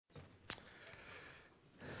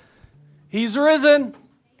He's risen.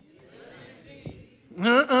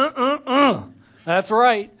 That's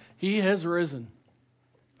right. He has risen.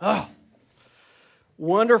 Oh,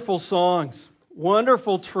 wonderful songs.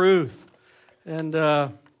 Wonderful truth. And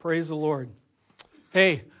praise the Lord.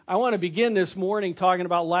 Hey, I want to begin this morning talking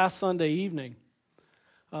about last Sunday evening.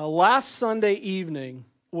 Last Sunday evening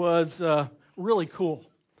was really cool.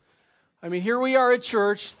 I mean, here we are at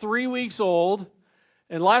church, 3 weeks old,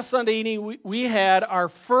 and last Sunday evening we had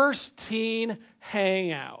our first teen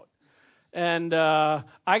hangout. And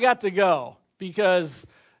I got to go because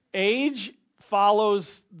age follows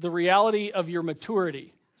the reality of your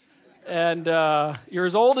maturity. And you're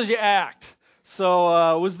as old as you act. So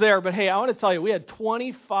I was there. But hey, I want to tell you, we had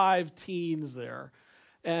 25 teens there.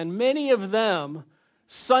 And many of them,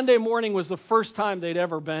 Sunday morning was the first time they'd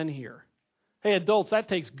ever been here. Hey, adults, that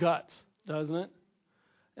takes guts, doesn't it?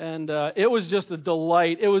 And it was just a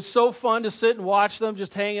delight. It was so fun to sit and watch them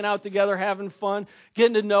just hanging out together, having fun,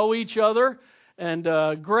 getting to know each other. And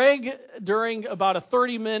Greg, during about a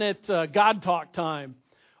 30-minute God Talk time,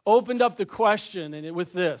 opened up the question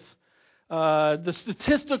with this. The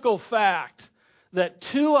statistical fact that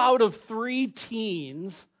 2 out of 3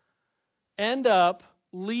 teens end up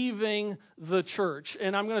leaving the church.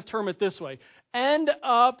 And I'm going to term it this way. End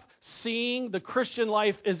up seeing the Christian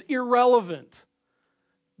life as irrelevant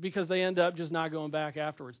because they end up just not going back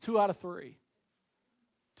afterwards. 2 out of 3.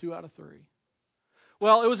 2 out of 3.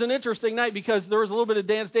 Well, it was an interesting night because there was a little bit of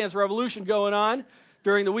Dance Dance Revolution going on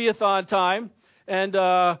during the Weathon time. And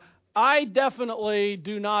I definitely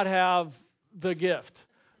do not have the gift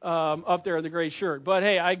up there in the gray shirt. But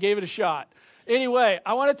hey, I gave it a shot. Anyway,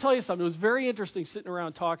 I want to tell you something. It was very interesting sitting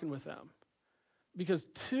around talking with them. Because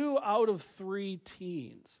 2 out of 3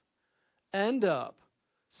 teens end up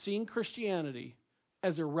seeing Christianity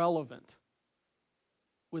as irrelevant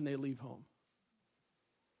when they leave home.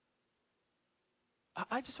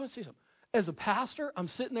 I just want to say something. As a pastor, I'm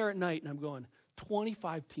sitting there at night and I'm going,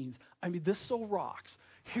 25 teens. I mean, this so rocks.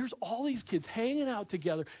 Here's all these kids hanging out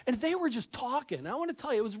together, and they were just talking. I want to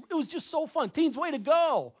tell you, it was just so fun. Teens, way to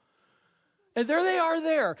go. And there they are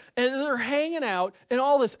there, and they're hanging out and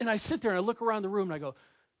all this. And I sit there and I look around the room and I go,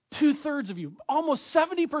 2/3 of you, almost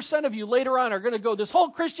 70% of you later on are going to go, this whole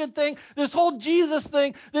Christian thing, this whole Jesus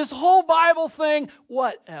thing, this whole Bible thing,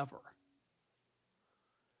 whatever.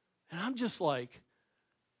 And I'm just like,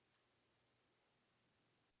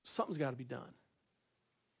 something's got to be done.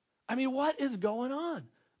 I mean, what is going on?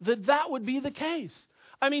 That would be the case.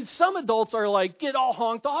 I mean, some adults are like, get all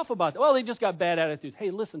honked off about it. Well, they just got bad attitudes.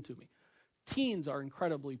 Hey, listen to me. Teens are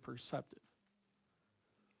incredibly perceptive.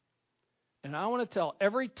 And I want to tell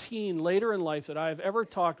every teen later in life that I've ever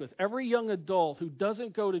talked with, every young adult who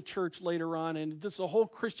doesn't go to church later on, and this whole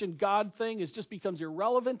Christian God thing just becomes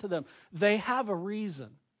irrelevant to them, they have a reason.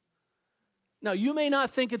 Now, you may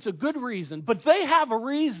not think it's a good reason, but they have a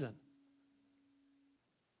reason.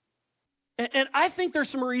 And I think there's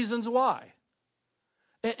some reasons why.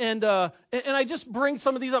 And I just bring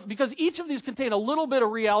some of these up because each of these contain a little bit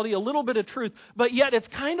of reality, a little bit of truth, but yet it's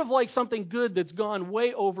kind of like something good that's gone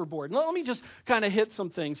way overboard. Now, let me just kind of hit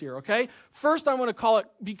some things here, okay? First, I want to call it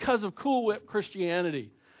because of Cool Whip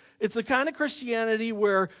Christianity. It's the kind of Christianity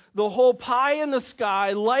where the whole pie in the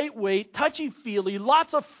sky, lightweight, touchy-feely,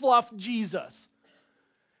 lots of fluff Jesus.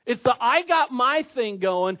 It's the I got my thing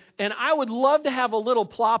going, and I would love to have a little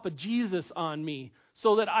plop of Jesus on me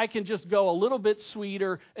so that I can just go a little bit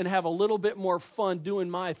sweeter and have a little bit more fun doing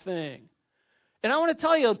my thing. And I want to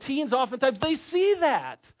tell you, teens oftentimes, they see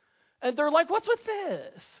that. And they're like, what's with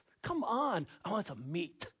this? Come on, I want some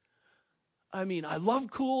meat. I mean, I love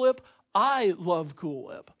Cool Whip. I love Cool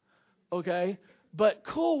Whip. Okay? But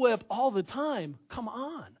Cool Whip all the time, come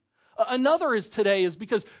on. Another is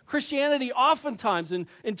because Christianity oftentimes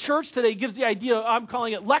in church today gives the idea, I'm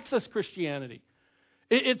calling it Lexus Christianity.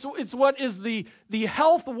 It's what is the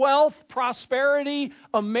health, wealth, prosperity,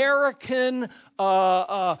 American,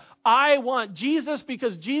 I want Jesus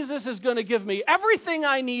because Jesus is going to give me everything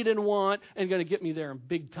I need and want and going to get me there in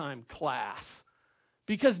big time class.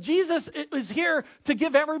 Because Jesus is here to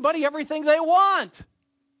give everybody everything they want.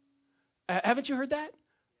 Haven't you heard that?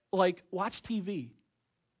 Like, watch TV.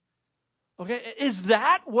 Okay, is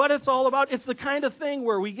that what it's all about? It's the kind of thing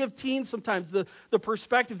where we give teens sometimes the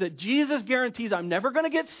perspective that Jesus guarantees I'm never going to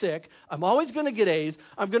get sick, I'm always going to get A's,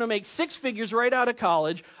 I'm going to make 6 figures right out of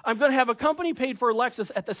college, I'm going to have a company paid for a Lexus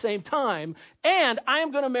at the same time, and I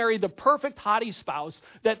am going to marry the perfect hottie spouse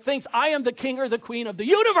that thinks I am the king or the queen of the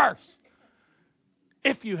universe.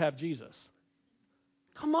 If you have Jesus.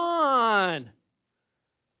 Come on.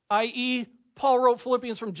 I.e., Paul wrote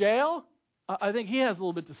Philippians from jail. I think he has a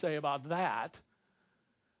little bit to say about that.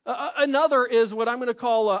 Another is what I'm going to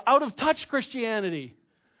call out-of-touch Christianity.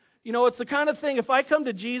 You know, it's the kind of thing, if I come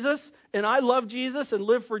to Jesus and I love Jesus and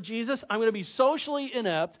live for Jesus, I'm going to be socially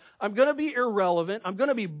inept, I'm going to be irrelevant, I'm going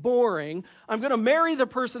to be boring, I'm going to marry the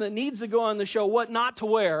person that needs to go on the show what not to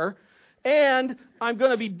wear, and I'm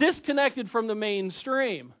going to be disconnected from the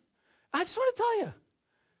mainstream. I just want to tell you,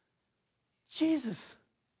 Jesus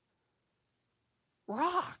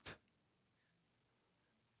rocked.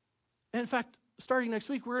 And in fact, starting next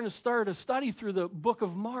week, we're going to start a study through the book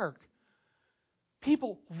of Mark.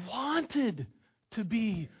 People wanted to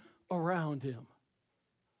be around him.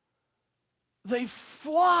 They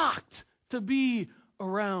flocked to be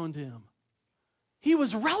around him. He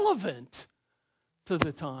was relevant to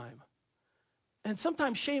the time. And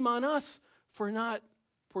sometimes shame on us for not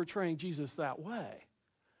portraying Jesus that way.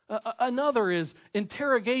 Another is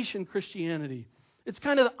interrogation Christianity. It's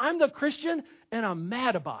kind of, I'm the Christian and I'm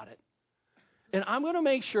mad about it. And I'm going to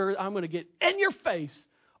make sure I'm going to get in your face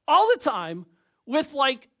all the time with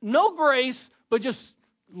like no grace, but just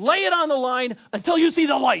lay it on the line until you see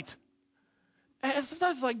the light. And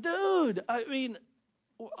sometimes it's like, dude, I mean,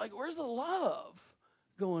 like, where's the love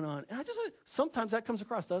going on? And sometimes that comes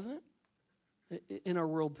across, doesn't it? In our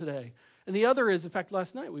world today. And the other is, in fact,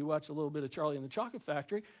 last night we watched a little bit of Charlie and the Chocolate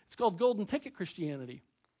Factory. It's called Golden Ticket Christianity.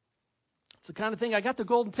 It's the kind of thing, I got the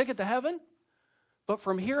golden ticket to heaven, but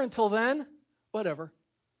from here until then, whatever.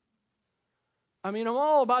 I mean, I'm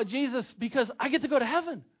all about Jesus because I get to go to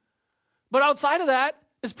heaven. But outside of that,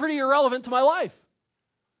 it's pretty irrelevant to my life.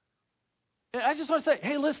 And I just want to say,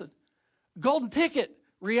 hey, listen, golden ticket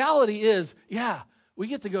reality is, yeah, we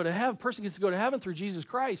get to go to heaven. A person gets to go to heaven through Jesus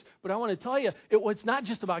Christ. But I want to tell you, it's not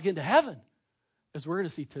just about getting to heaven, as we're going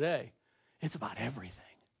to see today. It's about everything.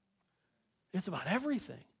 It's about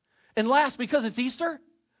everything. And last, because it's Easter,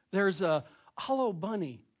 there's a hollow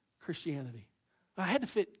bunny Christianity. I had to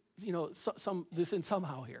fit, this in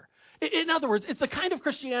somehow here. In other words, it's the kind of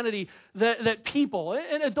Christianity that people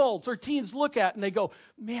and adults or teens look at and they go,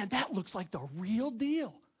 man, that looks like the real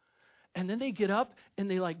deal. And then they get up and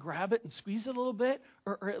they like grab it and squeeze it a little bit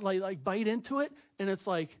or like bite into it. And it's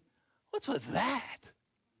like, what's with that?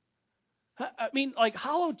 I mean, like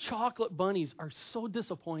hollow chocolate bunnies are so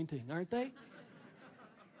disappointing, aren't they?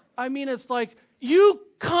 I mean, it's like, you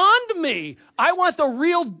conned me. I want the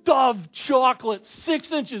real Dove chocolate,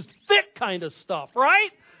 6 inches thick kind of stuff, right?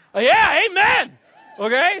 Yeah, amen.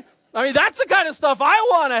 Okay? I mean, that's the kind of stuff I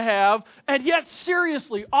want to have. And yet,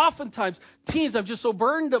 seriously, oftentimes, teens, I'm just so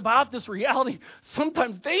burdened about this reality,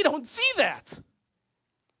 sometimes they don't see that.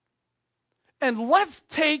 And let's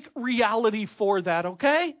take reality for that,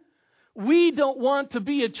 okay? We don't want to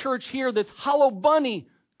be a church here that's hollow bunny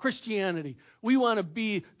Christianity. We want to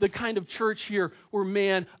be the kind of church here where,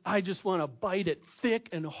 man, I just want to bite it thick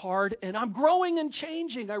and hard, and I'm growing and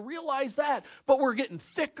changing. I realize that. But we're getting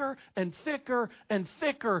thicker and thicker and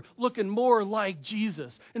thicker, looking more like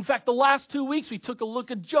Jesus. In fact, the last 2 weeks we took a look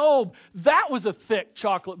at Job. That was a thick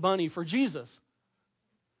chocolate bunny for Jesus.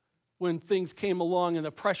 When things came along and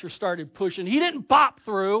the pressure started pushing, he didn't pop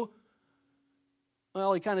through.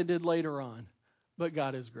 Well, he kind of did later on. But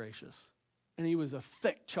God is gracious. And he was a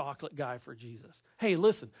thick chocolate guy for Jesus. Hey,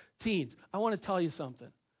 listen, teens, I want to tell you something.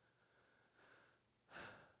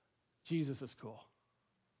 Jesus is cool.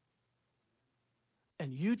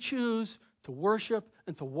 And you choose to worship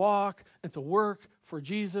and to walk and to work for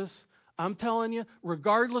Jesus. I'm telling you,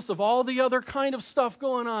 regardless of all the other kind of stuff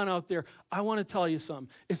going on out there, I want to tell you something.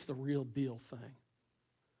 It's the real deal thing.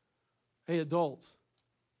 Hey, adults,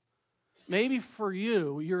 maybe for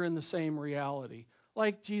you, you're in the same reality.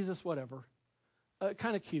 Like Jesus, whatever.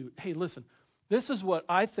 Kind of cute. Hey, listen, this is what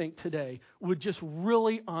I think today would just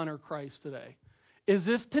really honor Christ today. Is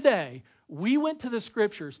if today we went to the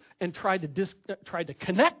Scriptures and tried to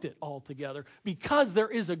connect it all together, because there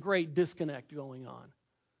is a great disconnect going on.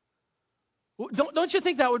 Don't you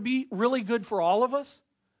think that would be really good for all of us?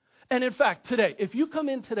 And in fact, today, if you come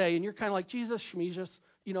in today and you're kind of like, Jesus, Shmeezus,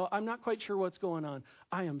 I'm not quite sure what's going on.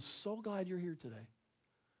 I am so glad you're here today.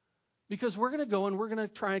 Because we're going to go and we're going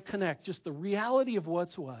to try and connect just the reality of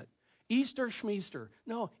what's what. Easter, Shmeester.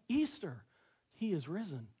 No, Easter. He is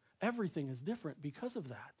risen. Everything is different because of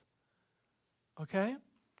that. Okay?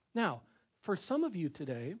 Now, for some of you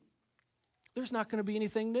today, there's not going to be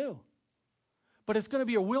anything new. But it's going to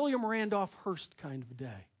be a William Randolph Hearst kind of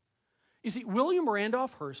day. You see, William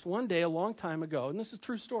Randolph Hearst, one day a long time ago, and this is a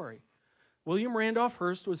true story, William Randolph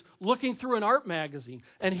Hearst was looking through an art magazine,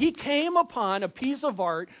 and he came upon a piece of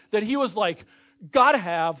art that he was like, gotta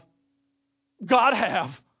have.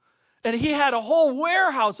 And he had a whole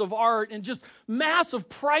warehouse of art and just massive,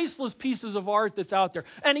 priceless pieces of art that's out there.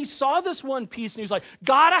 And he saw this one piece and he was like,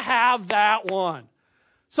 gotta have that one.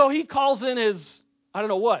 So he calls in his, I don't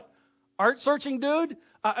know what, art searching dude?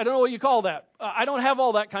 I don't know what you call that. I don't have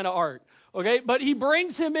all that kind of art. Okay? But he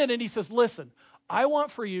brings him in and he says, listen, I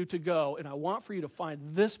want for you to go and I want for you to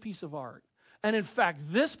find this piece of art. And in fact,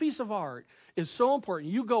 this piece of art is so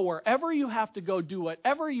important. You go wherever you have to go, do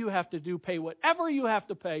whatever you have to do, pay whatever you have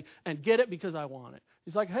to pay, and get it because I want it.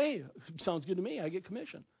 He's like, hey, sounds good to me. I get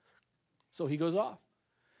commission. So he goes off.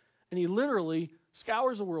 And he literally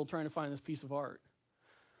scours the world trying to find this piece of art.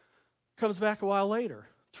 Comes back a while later.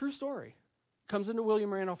 True story. Comes into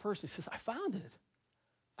William Randolph Hearst. He says, I found it.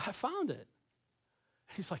 I found it.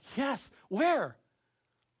 He's like, yes. Where?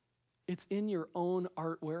 It's in your own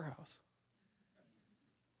art warehouse.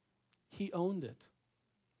 He owned it.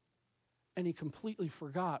 And he completely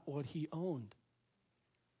forgot what he owned.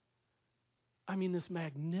 I mean, this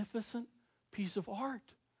magnificent piece of art,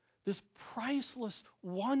 this priceless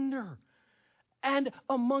wonder. And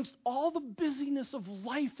amongst all the busyness of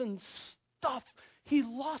life and stuff, he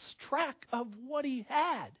lost track of what he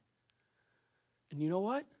had. And you know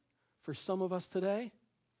what? For some of us today,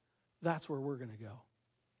 that's where we're going to go.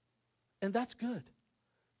 And that's good,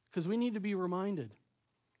 because we need to be reminded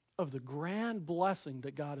of the grand blessing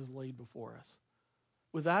that God has laid before us.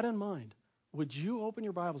 With that in mind, would you open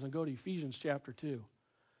your Bibles and go to Ephesians chapter 2?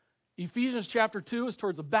 Ephesians chapter 2 is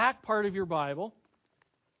towards the back part of your Bible.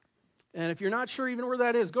 And if you're not sure even where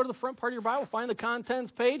that is, go to the front part of your Bible, find the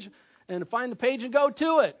contents page, and find the page and go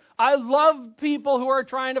to it. I love people who are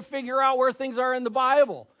trying to figure out where things are in the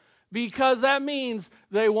Bible, because that means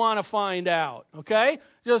they want to find out, okay?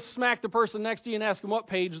 Just smack the person next to you and ask them what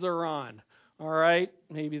page they're on. All right,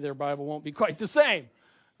 maybe their Bible won't be quite the same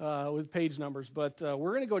with page numbers, but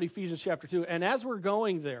we're going to go to Ephesians chapter 2. And as we're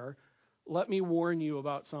going there, let me warn you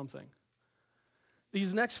about something.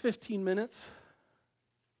 These next 15 minutes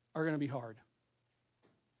are going to be hard.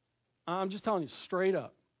 I'm just telling you straight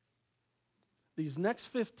up. These next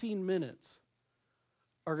 15 minutes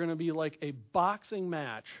are going to be like a boxing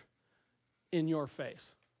match in your face.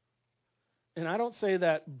 And I don't say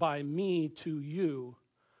that by me to you.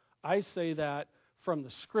 I say that from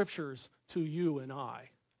the Scriptures to you and I.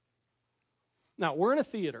 Now, we're in a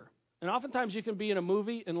theater, and oftentimes you can be in a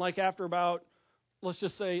movie, and like after about, let's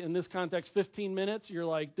just say in this context, 15 minutes, you're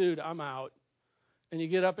like, dude, I'm out. And you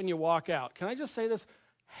get up and you walk out. Can I just say this?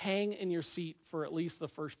 Hang in your seat for at least the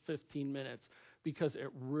first 15 minutes, because it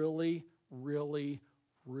really, really,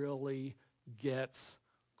 really gets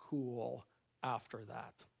cool after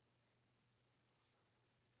that.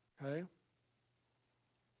 Okay?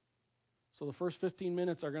 So the first 15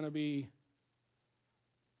 minutes are going to be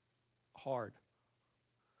hard.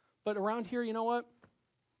 But around here, you know what?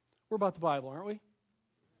 We're about the Bible, aren't we?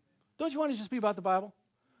 Don't you want to just be about the Bible?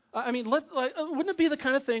 I mean, wouldn't it be the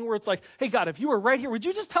kind of thing where it's like, hey, God, if you were right here, would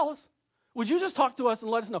you just tell us? Would you just talk to us and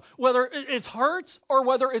let us know whether it hurts or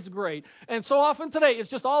whether it's great? And so often today, it's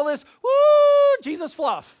just all this, woo, Jesus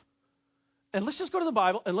fluff. And let's just go to the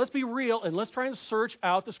Bible, and let's be real, and let's try and search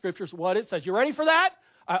out the Scriptures, what it says. You ready for that?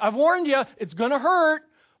 I've warned you. It's going to hurt.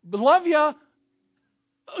 But love you.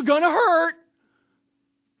 Going to hurt.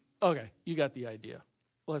 Okay, you got the idea.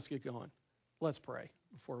 Let's get going. Let's pray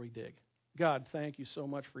before we dig. God, thank you so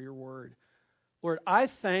much for your word. Lord, I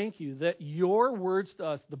thank you that your words to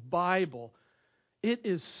us, the Bible, it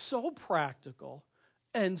is so practical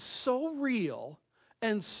and so real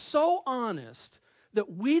and so honest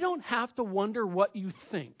that we don't have to wonder what you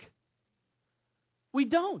think. We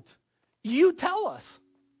don't. You tell us.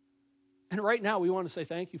 And right now we want to say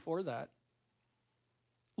thank you for that.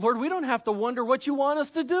 Lord, we don't have to wonder what you want us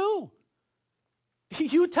to do.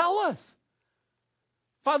 You tell us.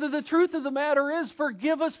 Father, the truth of the matter is,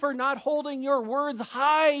 forgive us for not holding your words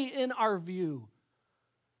high in our view.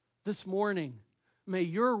 This morning, may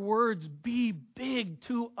your words be big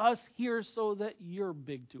to us here so that you're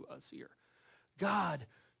big to us here. God,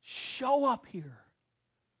 show up here.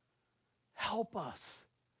 Help us.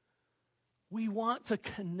 We want to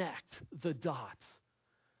connect the dots,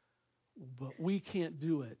 but we can't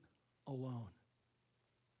do it alone.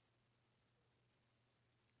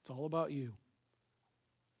 It's all about you.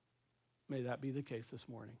 May that be the case this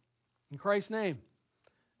morning. In Christ's name,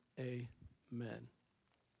 amen.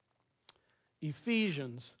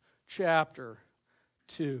 Ephesians chapter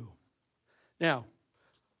 2. Now,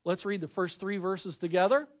 let's read the first 3 verses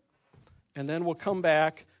together, and then we'll come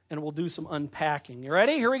back and we'll do some unpacking. You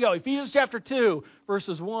ready? Here we go. Ephesians chapter 2,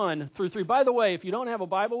 verses 1 through 3. By the way, if you don't have a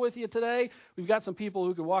Bible with you today, we've got some people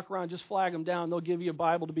who can walk around, just flag them down. They'll give you a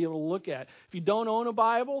Bible to be able to look at. If you don't own a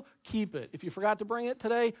Bible, keep it. If you forgot to bring it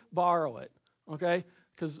today, borrow it. Okay?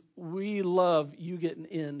 Because we love you getting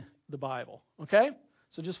in the Bible. Okay?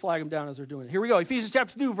 So just flag them down as they're doing it. Here we go. Ephesians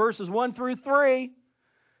chapter 2, verses 1 through 3.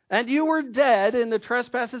 And you were dead in the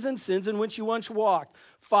trespasses and sins in which you once walked,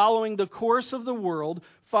 following the course of the world,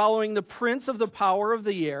 following the prince of the power of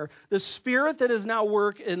the air, the spirit that is now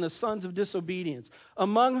work in the sons of disobedience,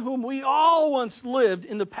 among whom we all once lived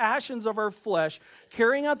in the passions of our flesh,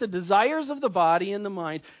 carrying out the desires of the body and the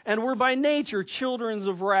mind, and were by nature children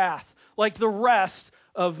of wrath, like the rest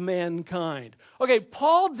of mankind. Okay,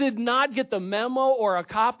 Paul did not get the memo or a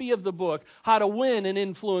copy of the book, How to Win and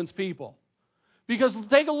Influence People. Because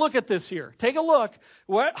take a look at this here. Take a look.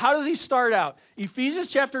 How does he start out? Ephesians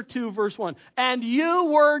chapter 2, verse 1. And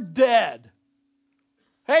you were dead.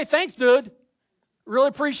 Hey, thanks, dude. Really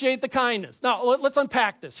appreciate the kindness. Now, let's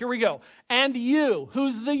unpack this. Here we go. And you.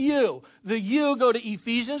 Who's the you? The you go to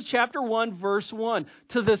Ephesians chapter 1, verse 1.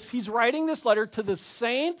 He's writing this letter to the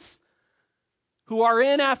saints who are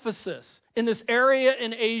in Ephesus, in this area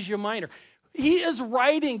in Asia Minor. He is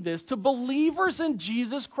writing this to believers in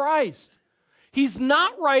Jesus Christ. He's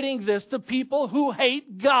not writing this to people who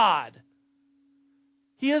hate God.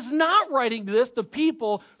 He is not writing this to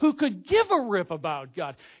people who could give a rip about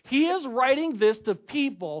God. He is writing this to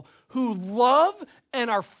people who love and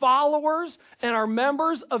are followers and are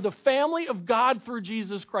members of the family of God through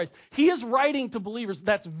Jesus Christ. He is writing to believers.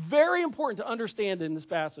 That's very important to understand in this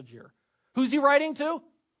passage here. Who's he writing to?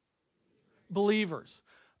 Believers.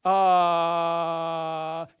 You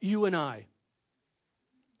and I.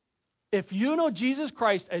 If you know Jesus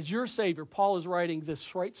Christ as your Savior, Paul is writing this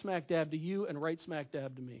right smack dab to you and right smack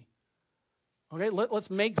dab to me. Okay, let's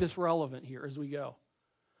make this relevant here as we go.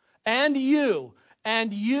 And you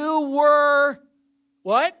were,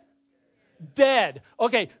 what? Dead.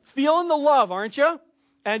 Okay, feeling the love, aren't you?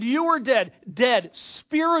 And you were dead. Dead.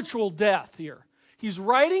 Spiritual death here. He's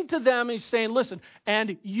writing to them, he's saying, listen,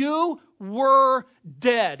 and you were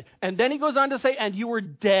dead. And then he goes on to say, and you were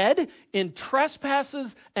dead in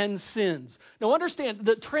trespasses and sins. Now understand,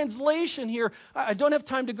 the translation here, I don't have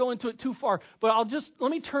time to go into it too far, but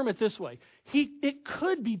let me term it this way. It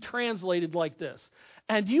could be translated like this.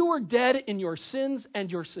 And you were dead in your sins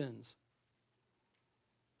and your sins.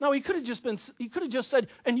 Now he could have just said,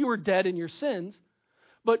 and you were dead in your sins.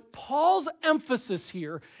 But Paul's emphasis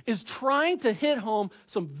here is trying to hit home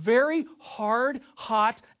some very hard,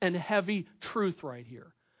 hot, and heavy truth right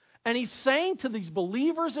here. And he's saying to these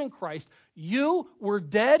believers in Christ, you were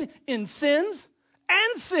dead in sins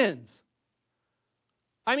and sins.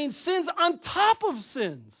 I mean, sins on top of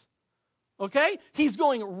sins. Okay? He's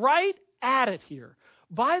going right at it here.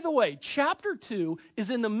 By the way, chapter 2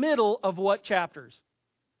 is in the middle of what chapters?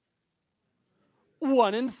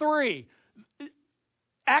 1 and 3.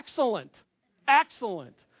 Excellent.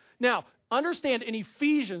 Excellent. Now, understand in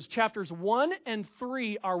Ephesians, chapters 1 and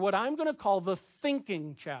 3 are what I'm going to call the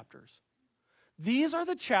thinking chapters. These are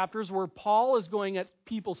the chapters where Paul is going at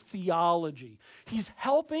people's theology. He's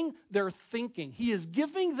helping their thinking. He is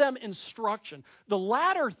giving them instruction. The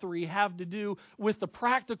latter 3 have to do with the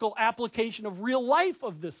practical application of real life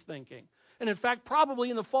of this thinking. And in fact,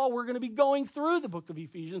 probably in the fall, we're going to be going through the book of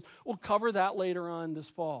Ephesians. We'll cover that later on this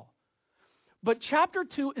fall. But chapter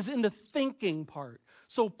 2 is in the thinking part.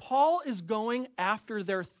 So Paul is going after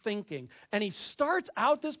their thinking. And he starts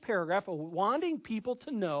out this paragraph of wanting people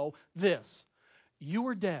to know this. You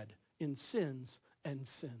were dead in sins and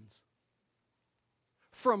sins.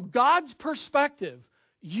 From God's perspective,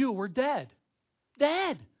 you were dead.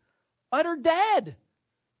 Dead. Utter dead.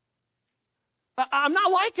 I'm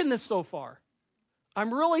not liking this so far.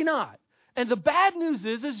 I'm really not. And the bad news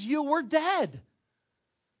is you were dead.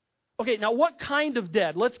 Okay, now what kind of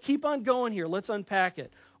dead? Let's keep on going here. Let's unpack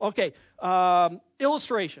it. Okay,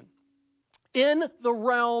 illustration. In the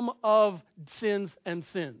realm of sins and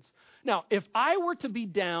sins. Now, if I were to be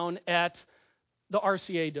down at the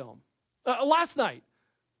RCA Dome, last night,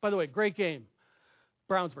 by the way, great game,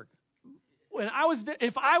 Brownsburg.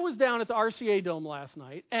 If I was down at the RCA Dome last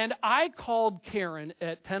night, and I called Karen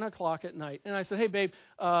at 10 o'clock at night, and I said, hey, babe,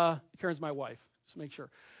 Karen's my wife, just make sure.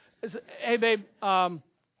 I said, hey, babe,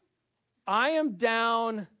 I am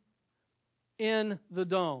down in the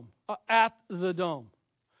dome, at the dome.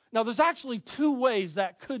 Now, there's actually 2 ways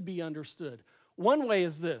that could be understood. One way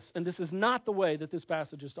is this, and this is not the way that this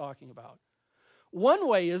passage is talking about. One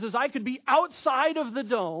way is I could be outside of the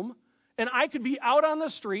dome, and I could be out on the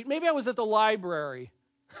street. Maybe I was at the library.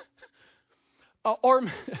 Or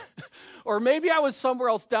or maybe I was somewhere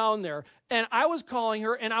else down there, and I was calling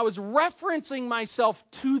her, and I was referencing myself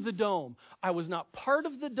to the dome. I was not part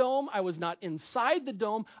of the dome. I was not inside the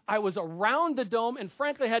dome. I was around the dome, and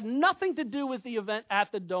frankly, had nothing to do with the event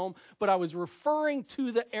at the dome, but I was referring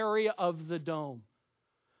to the area of the dome.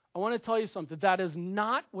 I want to tell you something. That is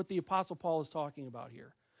not what the Apostle Paul is talking about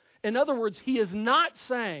here. In other words, he is not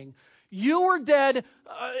saying, you were dead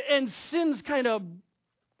and sin's kind of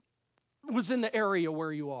was in the area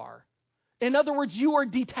where you are. In other words, you are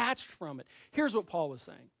detached from it. Here's what Paul was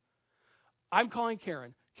saying. I'm calling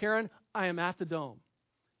Karen. Karen, I am at the dome.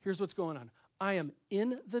 Here's what's going on. I am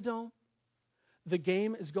in the dome. The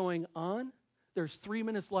game is going on. There's 3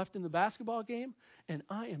 minutes left in the basketball game, and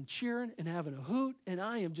I am cheering and having a hoot, and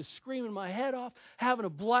I am just screaming my head off, having a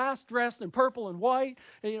blast, dressed in purple and white,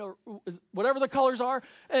 and whatever the colors are,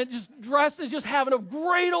 and just dressed as just having a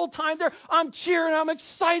great old time there. I'm cheering, I'm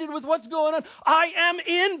excited with what's going on. I am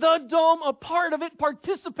in the dome, a part of it,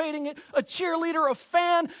 participating in it, a cheerleader, a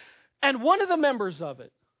fan, and one of the members of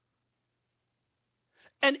it.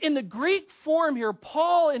 And in the Greek form here,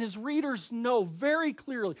 Paul and his readers know very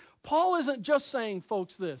clearly. Paul isn't just saying,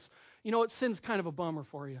 folks, this. You know what? Sin's kind of a bummer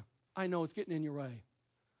for you. I know it's getting in your way.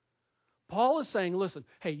 Paul is saying, listen,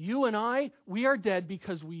 hey, you and I, we are dead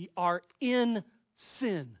because we are in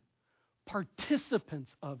sin.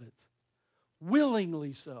 Participants of it.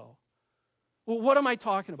 Willingly so. Well, what am I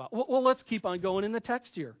talking about? Well, let's keep on going in the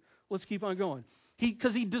text here. Let's keep on going.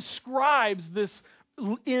 Because he describes this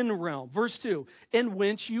in realm. Verse 2, in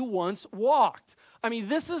which you once walked. I mean,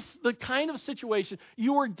 this is the kind of situation.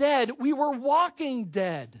 You were dead. We were walking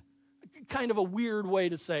dead. Kind of a weird way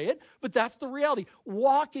to say it, but that's the reality.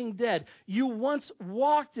 Walking dead. You once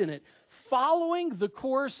walked in it, following the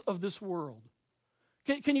course of this world.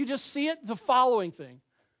 Can you just see it? The following thing.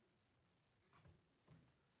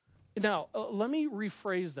 Now, let me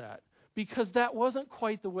rephrase that. Because that wasn't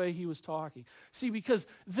quite the way he was talking. See, because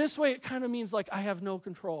this way it kind of means like I have no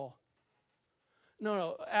control.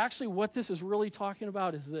 No. Actually, what this is really talking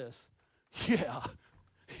about is this. Yeah,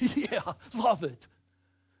 love it.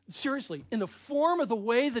 Seriously, in the form of the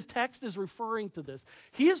way the text is referring to this,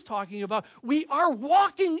 he is talking about we are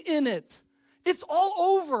walking in it. It's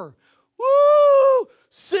all over. Woo!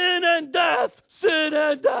 Sin and death! Sin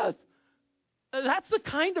and death! That's the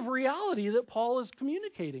kind of reality that Paul is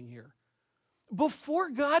communicating here. Before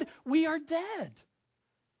God, we are dead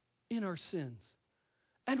in our sins.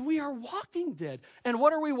 And we are walking dead. And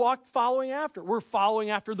what are we following after? We're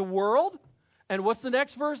following after the world. And what's the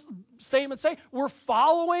next statement say? We're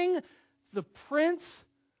following the prince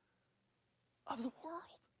of the world.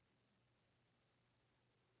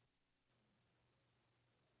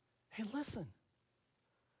 Hey, listen.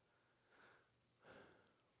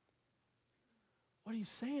 What he's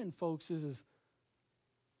saying, folks, is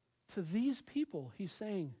to these people, he's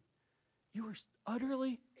saying, you are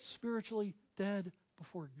utterly spiritually dead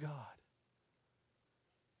before God.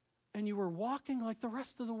 And you were walking like the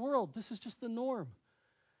rest of the world. This is just the norm.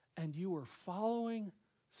 And you were following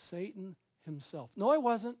Satan himself. No, I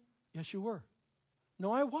wasn't. Yes, you were.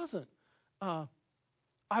 No, I wasn't.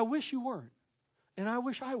 I wish you weren't. And I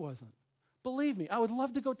wish I wasn't. Believe me, I would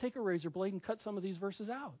love to go take a razor blade and cut some of these verses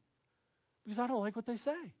out. Because I don't like what they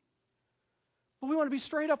say. But we want to be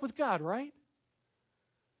straight up with God, right?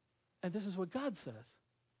 And this is what God says.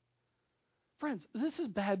 Friends, this is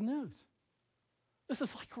bad news. This is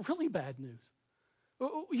like really bad news.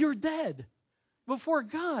 You're dead before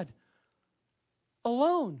God.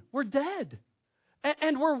 Alone. We're dead.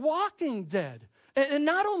 And we're walking dead. And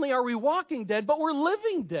not only are we walking dead, but we're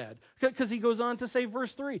living dead. Because he goes on to say,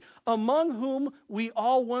 verse 3, among whom we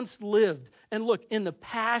all once lived. And look, in the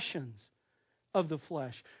passions of the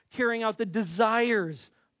flesh, carrying out the desires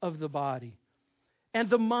of the body and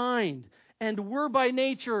the mind, and were by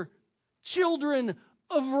nature children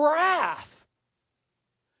of wrath.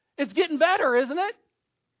 It's getting better, isn't it?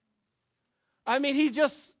 I mean, he's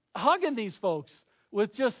just hugging these folks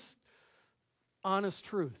with just honest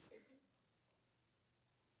truth.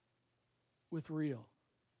 With real.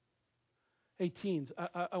 Hey, teens,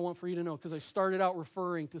 I want for you to know, because I started out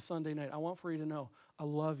referring to Sunday night, I want for you to know, I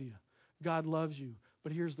love you. God loves you.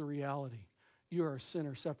 But here's the reality. You are a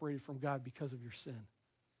sinner separated from God because of your sin.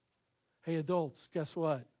 Hey, adults, guess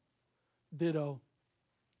what? Ditto.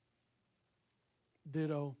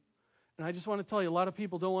 Ditto. And I just want to tell you, a lot of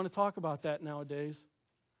people don't want to talk about that nowadays.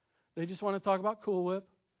 They just want to talk about Cool Whip,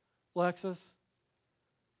 Lexus,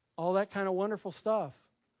 all that kind of wonderful stuff.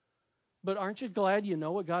 But aren't you glad you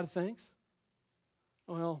know what God thinks?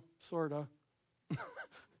 Well, sort of.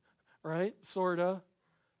 Right? Sort of.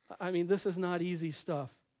 I mean, this is not easy stuff.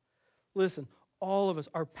 Listen, All of us,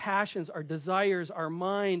 our passions, our desires, our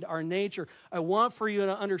mind, our nature. I want for you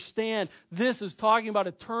to understand this is talking about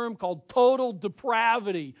a term called total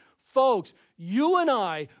depravity. Folks, you and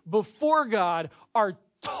I, before God, are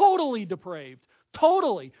totally depraved.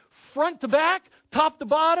 Totally. Front to back, top to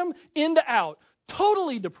bottom, in to out.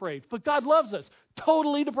 Totally depraved. But God loves us.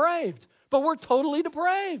 Totally depraved. But we're totally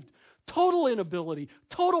depraved. Total inability.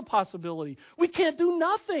 Total possibility. We can't do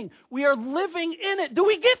nothing. We are living in it. Do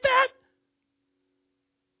we get that?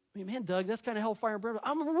 I mean, man, Doug, that's kind of hellfire and brimstone.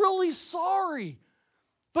 I'm really sorry.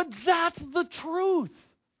 But that's the truth.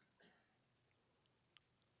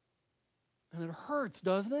 And it hurts,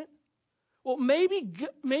 doesn't it? Well,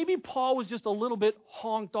 maybe Paul was just a little bit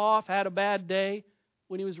honked off, had a bad day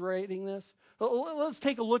when he was writing this. Let's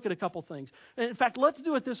take a look at a couple things. And in fact, let's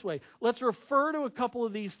do it this way. Let's refer to a couple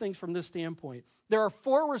of these things from this standpoint. There are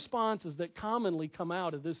 4 responses that commonly come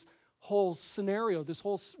out of this whole scenario, this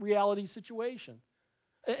whole reality situation.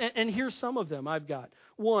 And here's some of them I've got.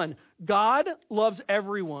 1, God loves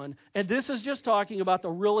everyone, and this is just talking about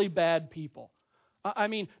the really bad people. I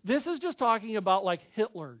mean, this is just talking about like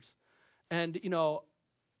Hitlers and,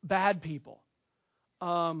 bad people.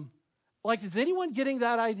 Is anyone getting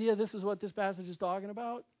that idea this is what this passage is talking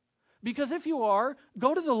about? Because if you are,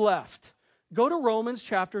 go to the left. Go to Romans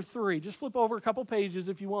chapter 3. Just flip over a couple pages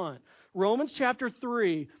if you want. Romans chapter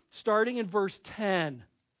 3, starting in verse 10.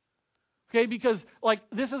 Okay, because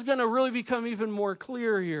this is going to really become even more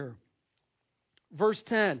clear here. Verse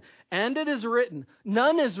 10, and it is written,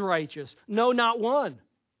 none is righteous, no, not one.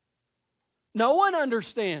 No one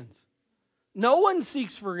understands. No one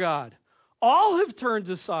seeks for God. All have turned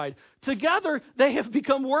aside. Together they have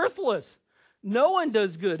become worthless. No one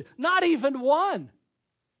does good, not even one.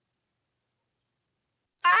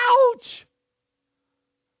 Ouch!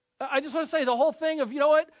 I just want to say the whole thing of,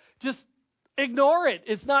 just ignore it.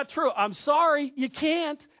 It's not true. I'm sorry, you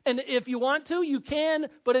can't. And if you want to, you can,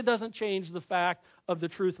 but it doesn't change the fact of the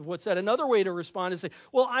truth of what's said. Another way to respond is say,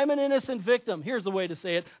 well, I'm an innocent victim. Here's the way to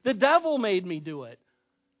say it. The devil made me do it.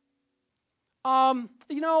 I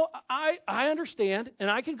understand, and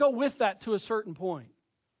I can go with that to a certain point.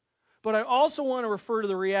 But I also want to refer to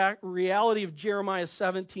the reality of Jeremiah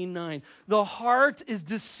 17:9. The heart is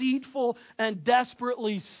deceitful and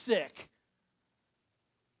desperately sick.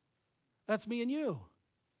 That's me and you.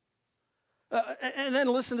 And then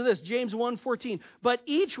listen to this, James 1:14. But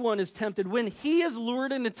each one is tempted when he is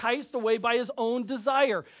lured and enticed away by his own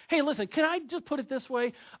desire. Hey, listen, can I just put it this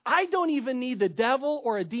way? I don't even need the devil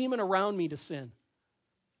or a demon around me to sin.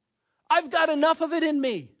 I've got enough of it in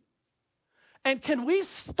me. And can we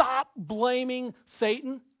stop blaming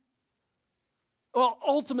Satan? Well,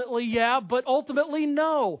 ultimately, yeah, but ultimately,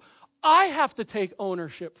 no. I have to take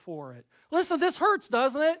ownership for it. Listen, this hurts,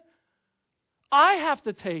 doesn't it? I have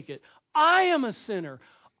to take it. I am a sinner.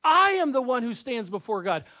 I am the one who stands before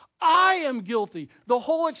God. I am guilty. The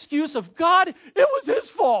whole excuse of God, it was his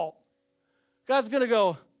fault. God's going to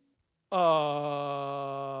go,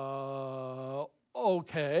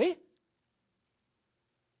 okay.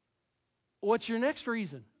 What's your next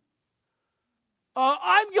reason?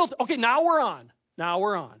 I'm guilty. Okay, now we're on.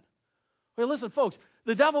 Wait, listen, folks.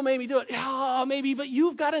 The devil made me do it. Yeah, maybe, but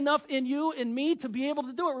you've got enough in you and me to be able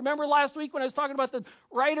to do it. Remember last week when I was talking about the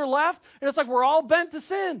right or left? And it's like we're all bent to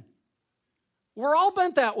sin. We're all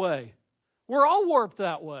bent that way. We're all warped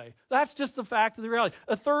that way. That's just the fact of the reality.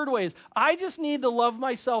 A third way is, I just need to love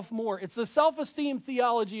myself more. It's the self-esteem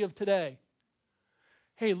theology of today.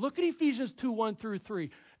 Hey, look at Ephesians 2:1-3,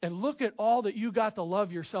 and look at all that you got to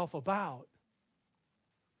love yourself about.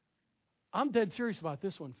 I'm dead serious about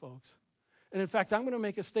this one, folks. And in fact, I'm going to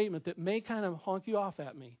make a statement that may kind of honk you off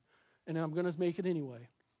at me, and I'm going to make it anyway.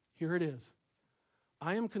 Here it is.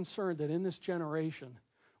 I am concerned that in this generation,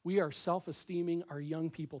 we are self-esteeming our young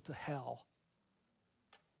people to hell.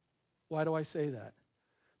 Why do I say that?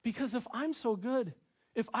 Because if I'm so good,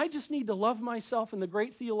 if I just need to love myself, and the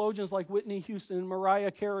great theologians like Whitney Houston and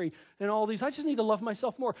Mariah Carey and all these, I just need to love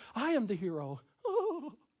myself more. I am the hero.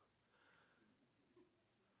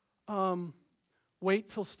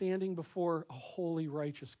 Wait till standing before a holy,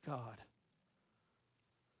 righteous God.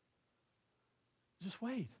 Just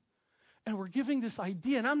wait. And we're giving this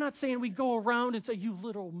idea, and I'm not saying we go around and say, you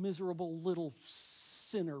little miserable little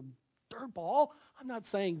sinner dirtball. I'm not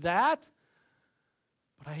saying that.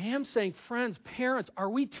 But I am saying, friends, parents, are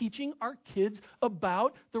we teaching our kids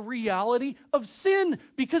about the reality of sin?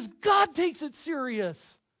 Because God takes it serious.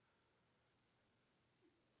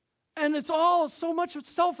 And it's all so much of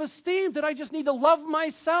self-esteem that I just need to love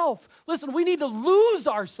myself. Listen, we need to lose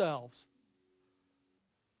ourselves.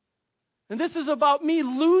 And this is about me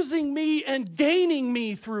losing me and gaining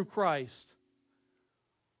me through Christ.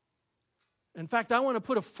 In fact, I want to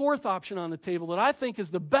put a fourth option on the table that I think is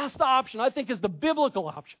the best option. I think is the biblical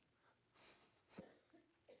option.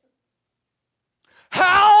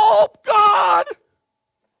 Help, God!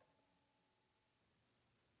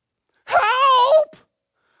 Help!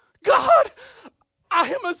 God, I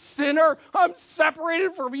am a sinner. I'm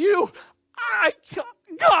separated from you.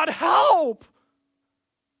 God, help!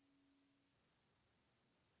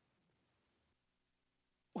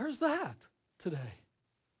 Where's that today?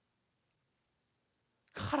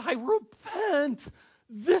 God, I repent.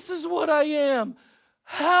 This is what I am.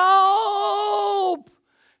 Help!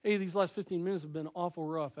 Hey, these last 15 minutes have been awful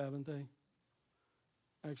rough, haven't they?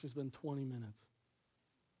 Actually, it's been 20 minutes.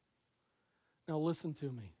 Now listen to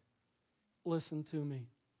me. Listen to me.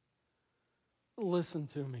 Listen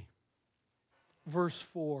to me. Verse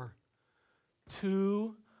 4.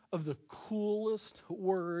 Two of the coolest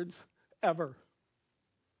words ever.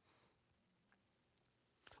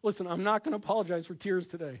 Listen, I'm not going to apologize for tears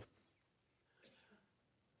today.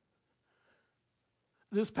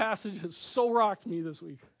 This passage has so rocked me this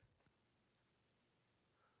week.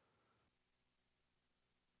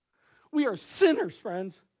 We are sinners,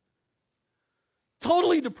 friends.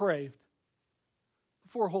 Totally depraved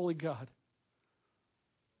before holy God.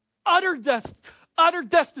 Utter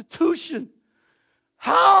destitution.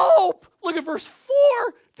 Help! Look at verse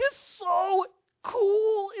 4. This so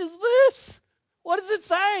cool is this. What does it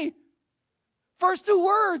say? First two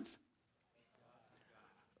words.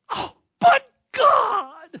 Oh, but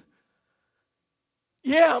God!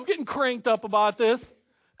 Yeah, I'm getting cranked up about this.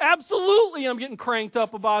 Absolutely, I'm getting cranked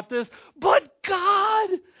up about this. But God!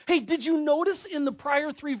 Hey, did you notice in the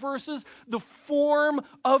prior three verses the form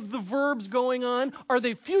of the verbs going on? Are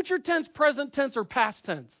they future tense, present tense, or past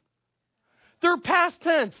tense? They're past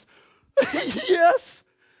tense. Yes,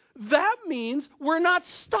 that means we're not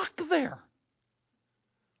stuck there.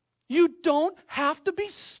 You don't have to be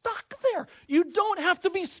stuck there. You don't have to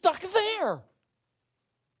be stuck there.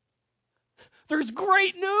 There's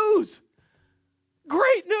great news.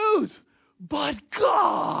 Great news. But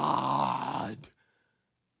God.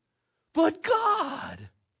 But God.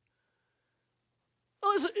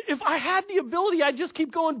 If I had the ability, I'd just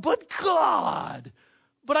keep going, but God.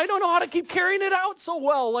 But I don't know how to keep carrying it out so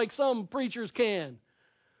well like some preachers can.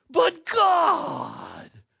 But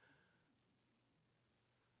God.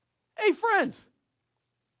 Hey, friends.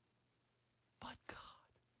 But God.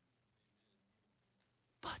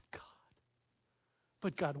 But God.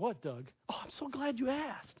 But God what, Doug? Oh, I'm so glad you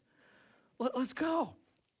asked. Let's go.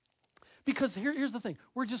 Because here's the thing.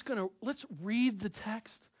 Let's read the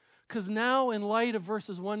text. Because now, in light of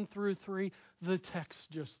verses 1 through 3, the text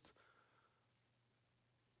just,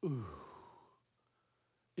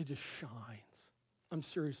 it just shines. I'm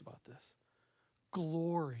serious about this.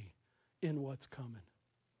 Glory in what's coming.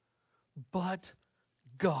 But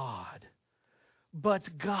God,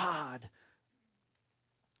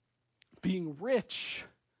 being rich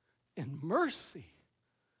in mercy.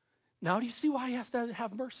 Now, do you see why he has to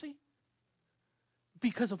have mercy?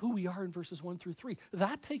 Because of who we are in verses 1 through 3.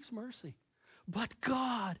 That takes mercy. But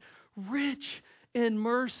God, rich in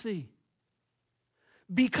mercy.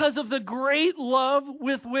 Because of the great love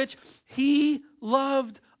with which He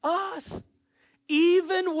loved us.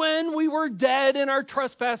 Even when we were dead in our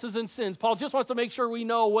trespasses and sins. Paul just wants to make sure we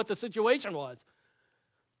know what the situation was.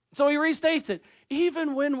 So he restates it.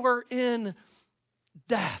 Even when we're in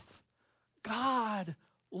death, God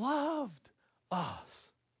loved us.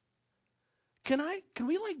 Can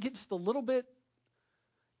we get just a little bit,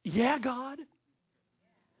 yeah, God?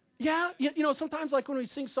 Yeah, sometimes when we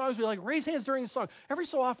sing songs, we raise hands during the song. Every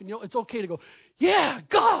so often, it's okay to go, yeah,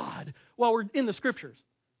 God, while we're in the scriptures.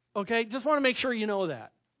 Okay? Just want to make sure you know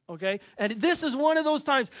that. Okay? And this is one of those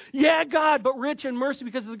times, yeah, God, but rich in mercy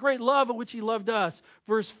because of the great love of which He loved us.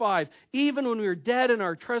 Verse 5, even when we were dead in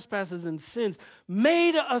our trespasses and sins,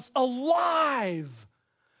 made us alive.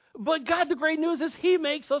 But God, the great news is He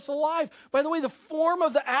makes us alive. By the way, the form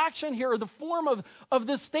of the action here, or the form of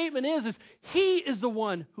this statement is He is the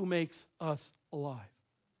one who makes us alive.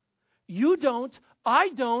 You don't. I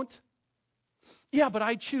don't. Yeah, but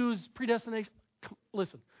I choose predestination.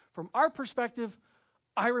 Listen, from our perspective,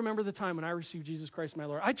 I remember the time when I received Jesus Christ, my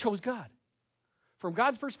Lord. I chose God. From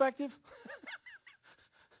God's perspective,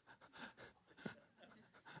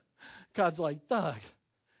 God's like, Doug,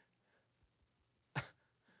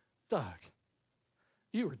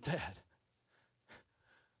 you were dead.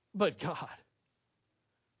 But God.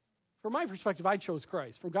 From my perspective, I chose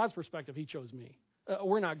Christ. From God's perspective, He chose me.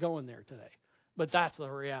 We're not going there today. But that's the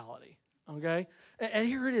reality. Okay? And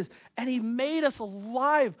here it is. And He made us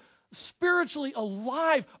alive. spiritually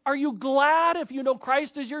alive. Are you glad, if you know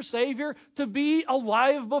Christ as your Savior, to be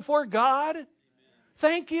alive before God? Amen.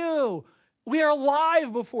 Thank you. We are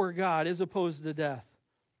alive before God as opposed to death.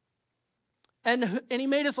 And He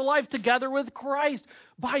made us alive together with Christ.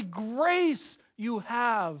 By grace you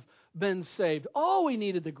have been saved. Oh, we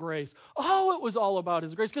needed the grace. Oh, it was all about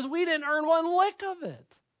His grace because we didn't earn one lick of it.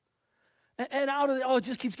 And out of it, it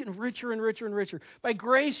just keeps getting richer and richer and richer. By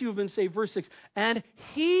grace you have been saved. Verse 6, and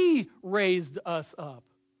He raised us up.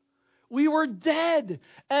 We were dead,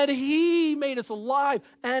 and He made us alive,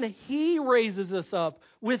 and He raises us up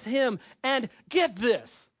with Him. And get this,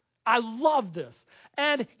 I love this,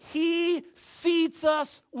 and He seats us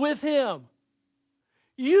with Him.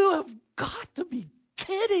 You have got to be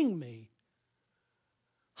kidding me.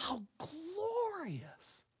 How glorious.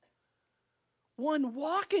 One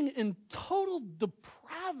walking in total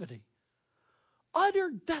depravity, utter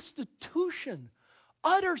destitution,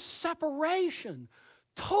 utter separation,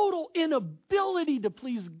 total inability to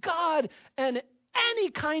please God in any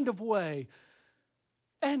kind of way.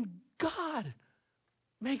 And God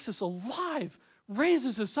makes us alive,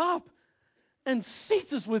 raises us up, and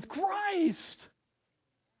seats us with Christ.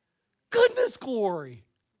 Goodness glory.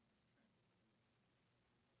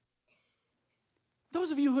 Those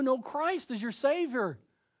of you who know Christ as your Savior,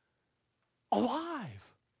 alive.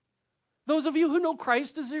 Those of you who know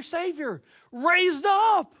Christ as your Savior, raised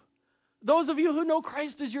up. Those of you who know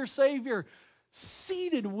Christ as your Savior,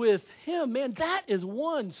 seated with Him. Man, that is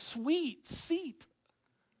one sweet seat.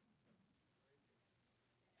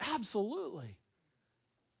 Absolutely.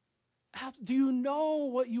 Do you know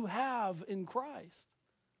what you have in Christ?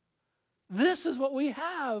 This is what we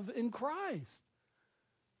have in Christ.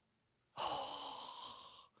 Oh,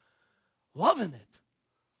 loving it.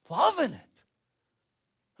 Loving it.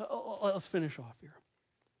 Let's finish off here.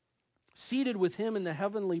 Seated with Him in the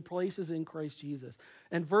heavenly places in Christ Jesus.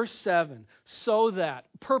 And verse 7, so that,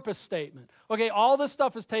 purpose statement. Okay, all this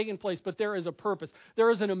stuff is taking place, but there is a purpose.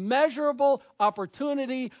 There is an immeasurable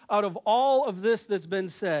opportunity out of all of this that's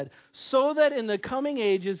been said. So that in the coming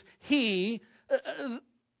ages, He,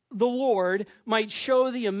 the Lord, might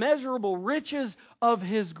show the immeasurable riches of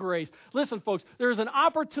His grace. Listen, folks, there is an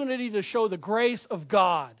opportunity to show the grace of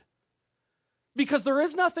God. Because there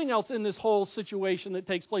is nothing else in this whole situation that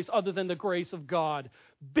takes place other than the grace of God.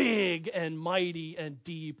 Big and mighty and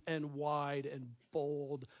deep and wide and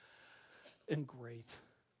bold and great.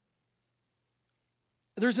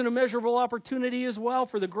 There's an immeasurable opportunity as well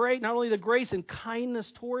for the great, not only the grace and kindness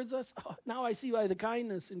towards us. Oh, now I see why the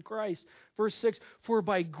kindness in Christ. Verse 6, for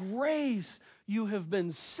by grace you have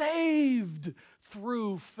been saved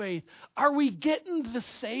through faith. Are we getting the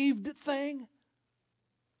saved thing?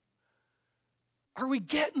 Are we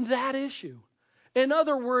getting that issue? In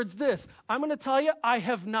other words, this. I'm going to tell you, I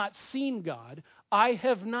have not seen God. I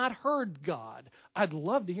have not heard God. I'd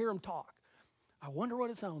love to hear Him talk. I wonder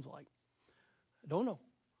what it sounds like. I don't know.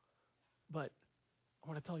 But I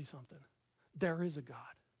want to tell you something. There is a God.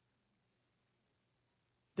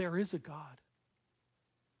 There is a God.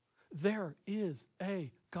 There is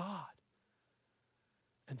a God.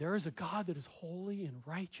 And there is a God that is holy and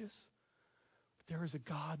righteous. But there is a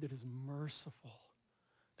God that is merciful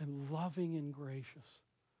and loving and gracious.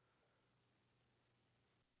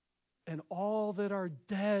 And all that are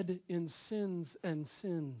dead in sins and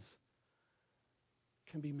sins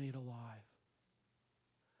can be made alive.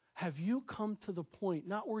 Have you come to the point,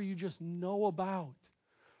 not where you just know about,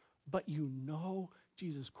 but you know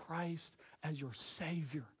Jesus Christ as your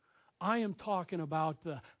Savior? I am talking about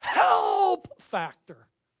the help factor.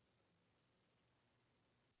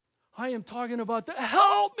 I am talking about the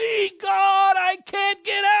help me, God, I can't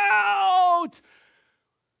get out.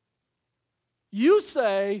 You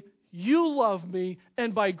say, you love me,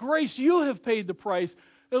 and by grace you have paid the price.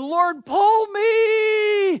 And Lord, pull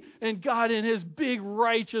me! And God in His big,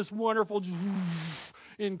 righteous, wonderful,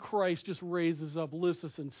 in Christ just raises up, lifts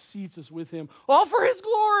us, and seats us with Him. All for His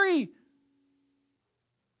glory!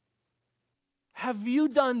 Have you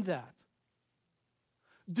done that?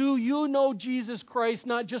 Do you know Jesus Christ,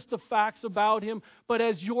 not just the facts about Him, but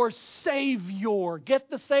as your Savior? Get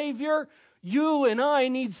the Savior? You and I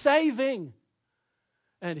need saving.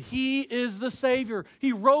 And He is the Savior.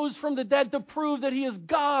 He rose from the dead to prove that He is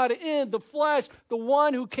God in the flesh, the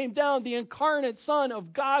one who came down, the incarnate Son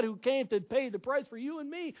of God who came to pay the price for you and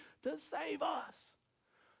me to save us.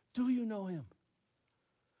 Do you know Him?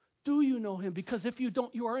 Do you know Him? Because if you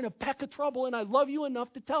don't, you are in a peck of trouble, and I love you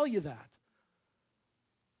enough to tell you that.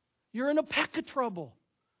 You're in a peck of trouble.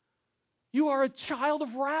 You are a child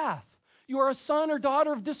of wrath. You are a son or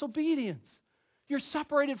daughter of disobedience. You're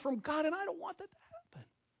separated from God, and I don't want that to happen.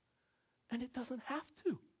 And it doesn't have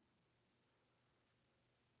to.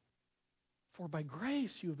 For by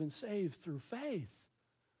grace you have been saved through faith,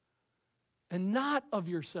 and not of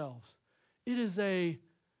yourselves. It is a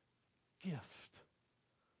gift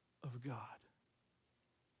of God.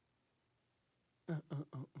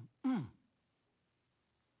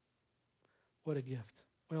 What a gift.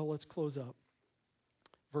 Well, let's close up.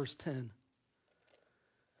 Verse 10.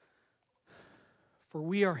 For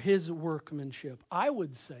we are His workmanship. I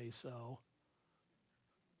would say so.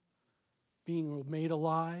 Being made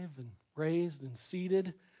alive and raised and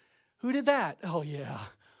seated. Who did that? Oh yeah,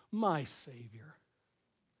 my Savior.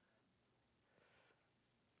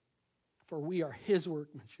 For we are His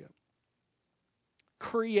workmanship,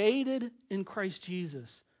 created in Christ Jesus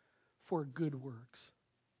for good works.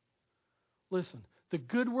 Listen, the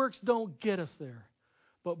good works don't get us there.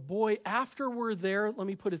 But boy, after we're there, let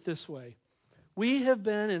me put it this way. We have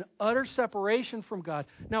been in utter separation from God.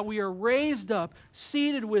 Now we are raised up,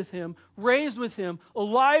 seated with Him, raised with Him,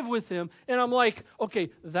 alive with Him. And I'm like,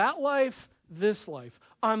 okay, that life, this life.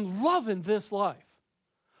 I'm loving this life.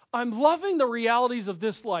 I'm loving the realities of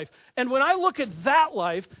this life. And when I look at that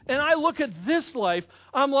life and I look at this life,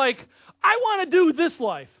 I'm like, I want to do this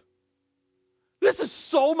life. This is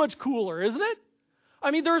so much cooler, isn't it? I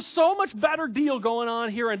mean, there's so much better deal going on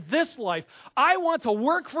here in this life. I want to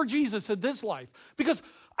work for Jesus in this life because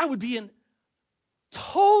I would be a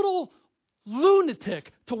total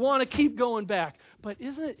lunatic to want to keep going back. But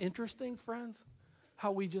isn't it interesting, friends,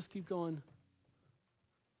 how we just keep going?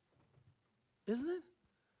 Isn't it?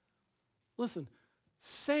 Listen,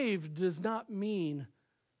 saved does not mean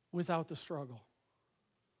without the struggle.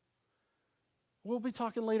 We'll be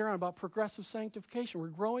talking later on about progressive sanctification. We're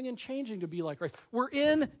growing and changing to be like Christ. We're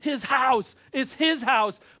in His house. It's His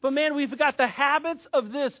house. But man, we've got the habits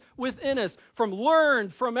of this within us, from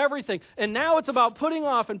learned, from everything. And now it's about putting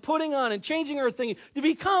off and putting on and changing our thinking to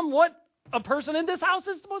become what a person in this house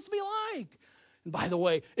is supposed to be like. And by the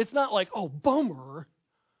way, it's not like, oh, bummer.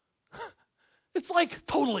 It's like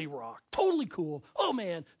totally rock, totally cool. Oh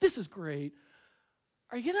man, this is great.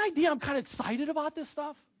 Are you getting an idea? I'm kind of excited about this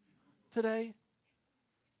stuff today.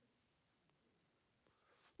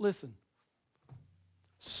 Listen,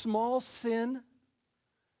 small sin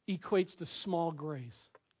equates to small grace.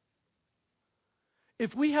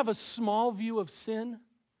 If we have a small view of sin,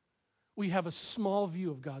 we have a small view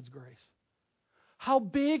of God's grace. How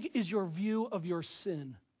big is your view of your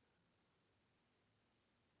sin?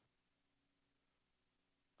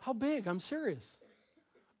 How big? I'm serious.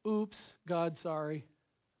 Oops, God, sorry.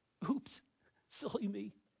 Oops, silly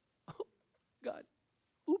me. Oh, God,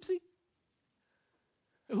 oopsie.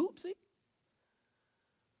 Oopsie.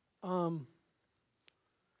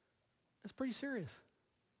 It's pretty serious.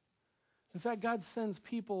 In fact, God sends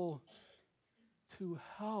people to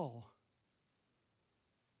hell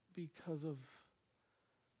because of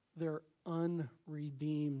their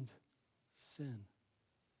unredeemed sin.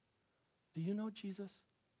 Do you know Jesus?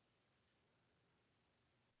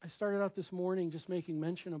 I started out this morning just making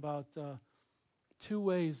mention about 2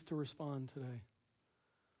 ways to respond today.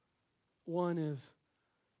 One is,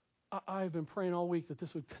 I've been praying all week that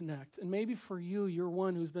this would connect. And maybe for you, you're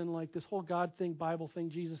one who's been like, this whole God thing, Bible thing,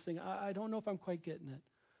 Jesus thing, I don't know if I'm quite getting it.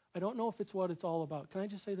 I don't know if it's what it's all about. Can I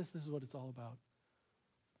just say this? This is what it's all about.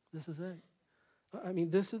 This is it. I mean,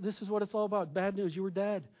 this is what it's all about. Bad news, you were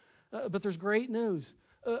dead. But there's great news.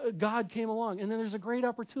 God came along. And then there's a great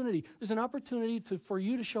opportunity. There's an opportunity for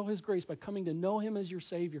you to show His grace by coming to know Him as your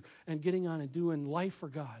Savior and getting on and doing life for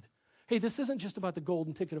God. Hey, this isn't just about the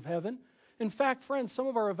golden ticket of heaven. In fact, friends, some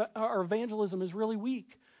of our evangelism is really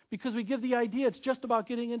weak because we give the idea it's just about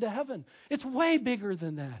getting into heaven. It's way bigger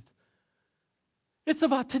than that. It's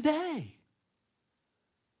about today.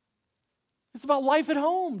 It's about life at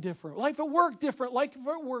home different, life at work different, life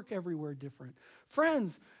at work everywhere different.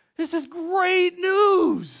 Friends, this is great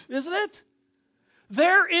news, isn't it?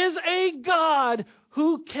 There is a God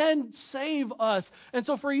who can save us. And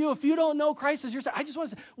so for you, if you don't know Christ as your Savior, I just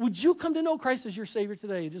want to say, would you come to know Christ as your Savior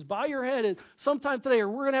today? Just bow your head and sometime today, or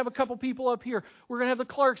we're going to have a couple people up here. We're going to have the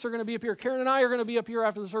Clarks are going to be up here. Karen and I are going to be up here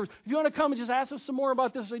after the service. If you want to come and just ask us some more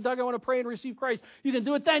about this, say, Doug, I want to pray and receive Christ. You can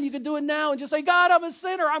do it then. You can do it now. And just say, God, I'm a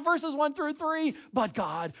sinner. I'm verses 1 through 3. But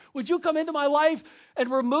God, would you come into my life and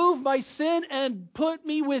remove my sin and put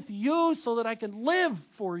me with you so that I can live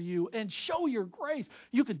for you and show your grace?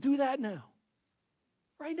 You could do that now.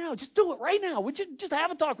 Right now. Just do it right now. Would you just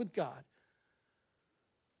have a talk with God?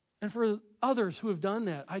 And for others who have done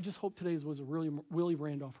that, I just hope today's was a really Willie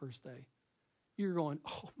Randolph Hearst day. You're going,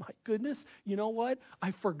 oh my goodness, you know what?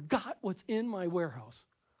 I forgot what's in my warehouse.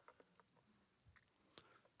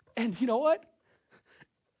 And you know what?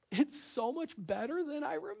 It's so much better than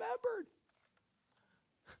I remembered.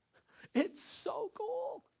 It's so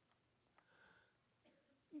cool.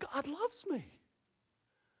 God loves me.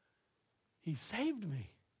 He saved me.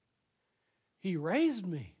 He raised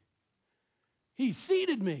me. He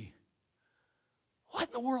seated me. What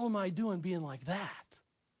in the world am I doing being like that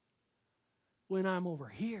when I'm over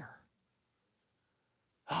here?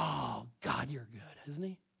 Oh, God, you're good, isn't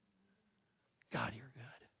He? God, you're good.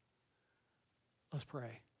 Let's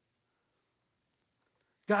pray.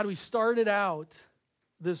 God, we started out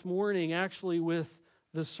this morning actually with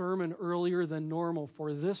the sermon earlier than normal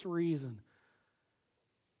for this reason,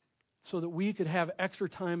 so that we could have extra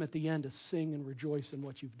time at the end to sing and rejoice in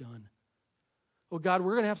what You've done. Oh God,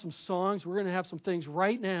 we're going to have some songs, we're going to have some things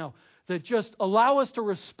right now that just allow us to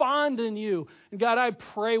respond in You. And God, I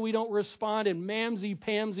pray we don't respond in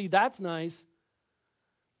mamsy-pamsy, that's nice.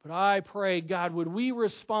 But I pray, God, would we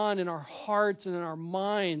respond in our hearts and in our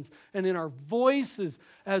minds and in our voices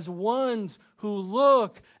as ones who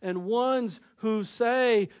look and ones who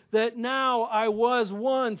say that now I was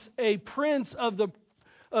once a prince of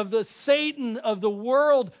the Satan of the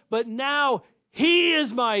world, but now He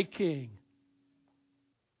is my King.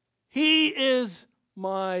 He is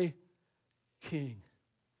my King.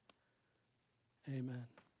 Amen.